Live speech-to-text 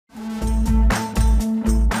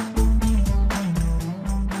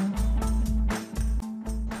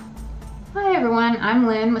I'm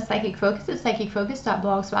Lynn with Psychic Focus at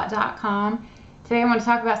psychicfocus.blogspot.com. Today I want to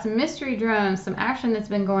talk about some mystery drones, some action that's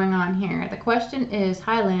been going on here. The question is,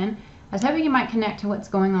 hi Lynn, I was hoping you might connect to what's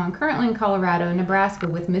going on currently in Colorado and Nebraska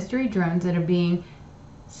with mystery drones that are being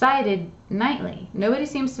sighted nightly. Nobody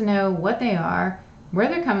seems to know what they are, where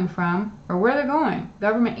they're coming from, or where they're going.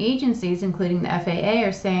 Government agencies, including the FAA,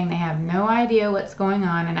 are saying they have no idea what's going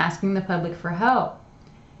on and asking the public for help.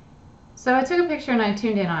 So I took a picture and I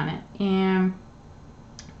tuned in on it and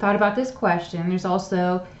thought about this question. There's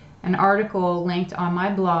also an article linked on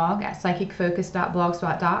my blog at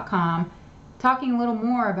psychicfocus.blogspot.com talking a little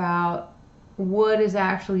more about what is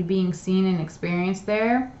actually being seen and experienced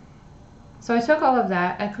there. So I took all of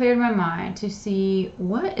that, I cleared my mind to see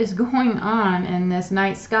what is going on in this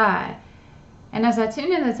night sky. And as I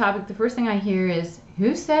tuned into the topic, the first thing I hear is,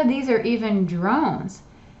 who said these are even drones?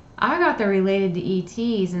 I got they're related to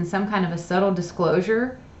ETs in some kind of a subtle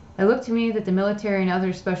disclosure. It looked to me that the military and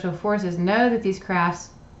other special forces know that these crafts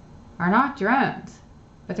are not drones,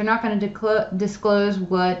 but they're not going to disclose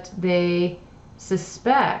what they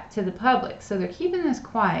suspect to the public. So they're keeping this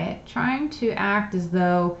quiet, trying to act as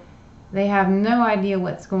though they have no idea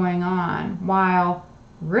what's going on, while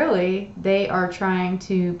really they are trying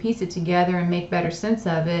to piece it together and make better sense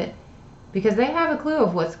of it because they have a clue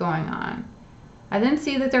of what's going on. I then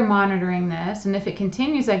see that they're monitoring this, and if it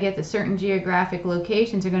continues, I get that certain geographic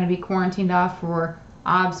locations are going to be quarantined off for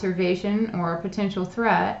observation or a potential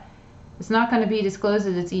threat. It's not going to be disclosed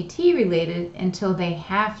that it's ET related until they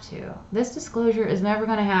have to. This disclosure is never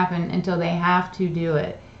going to happen until they have to do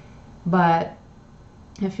it. But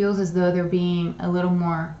it feels as though they're being a little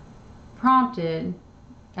more prompted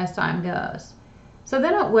as time goes. So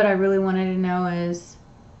then what I really wanted to know is,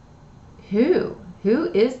 who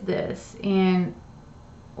is this, and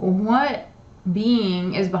what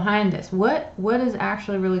being is behind this? What is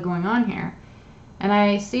actually really going on here? And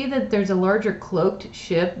I see that there's a larger cloaked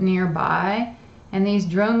ship nearby, and these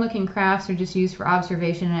drone-looking crafts are just used for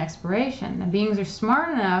observation and exploration. The beings are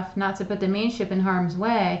smart enough not to put the main ship in harm's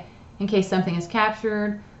way in case something is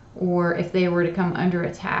captured or if they were to come under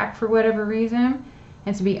attack for whatever reason.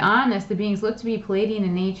 And to be honest, the beings look to be Pleiadian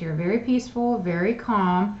in nature, very peaceful, very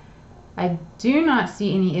calm. I do not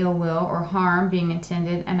see any ill will or harm being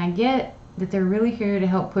intended, and I get that they're really here to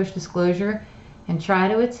help push disclosure and try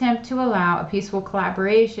to attempt to allow a peaceful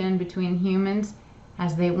collaboration between humans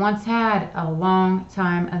as they once had a long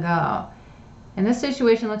time ago. And this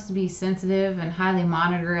situation looks to be sensitive and highly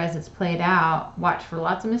monitored as it's played out. Watch for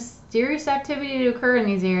lots of mysterious activity to occur in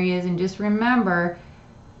these areas, and just remember,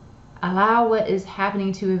 allow what is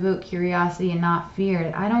happening to evoke curiosity and not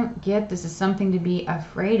fear. I don't get this as something to be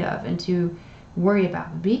afraid of and to worry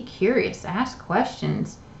about. Be curious, ask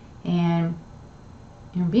questions, and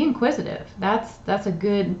be inquisitive. That's a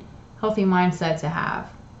good, healthy mindset to have.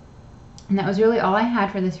 And that was really all I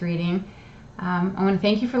had for this reading. I want to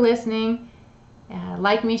thank you for listening.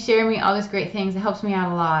 Like me, share me, all those great things. It helps me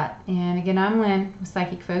out a lot. And again, I'm Lynn with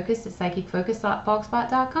Psychic Focus at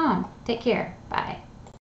psychicfocus.blogspot.com. Take care.